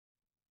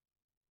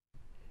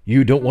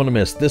You don't want to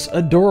miss this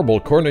adorable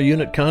corner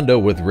unit condo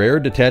with rare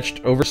detached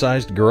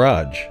oversized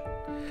garage.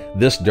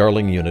 This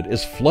darling unit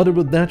is flooded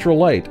with natural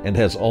light and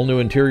has all new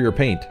interior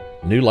paint,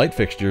 new light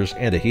fixtures,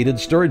 and a heated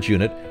storage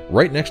unit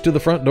right next to the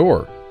front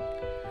door.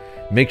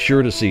 Make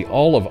sure to see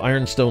all of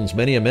Ironstone's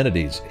many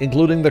amenities,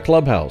 including the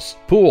clubhouse,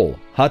 pool,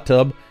 hot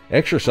tub,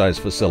 exercise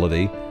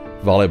facility,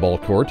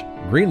 volleyball court,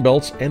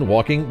 greenbelts, and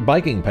walking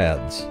biking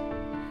paths.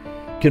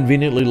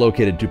 Conveniently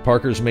located to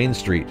Parker's Main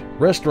Street,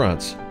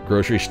 restaurants,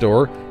 grocery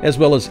store, as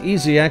well as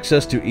easy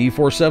access to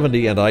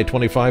E470 and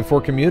I-25 for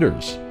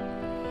commuters.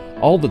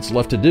 All that's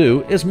left to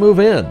do is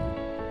move in.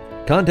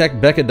 Contact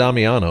Becca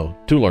Damiano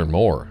to learn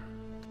more.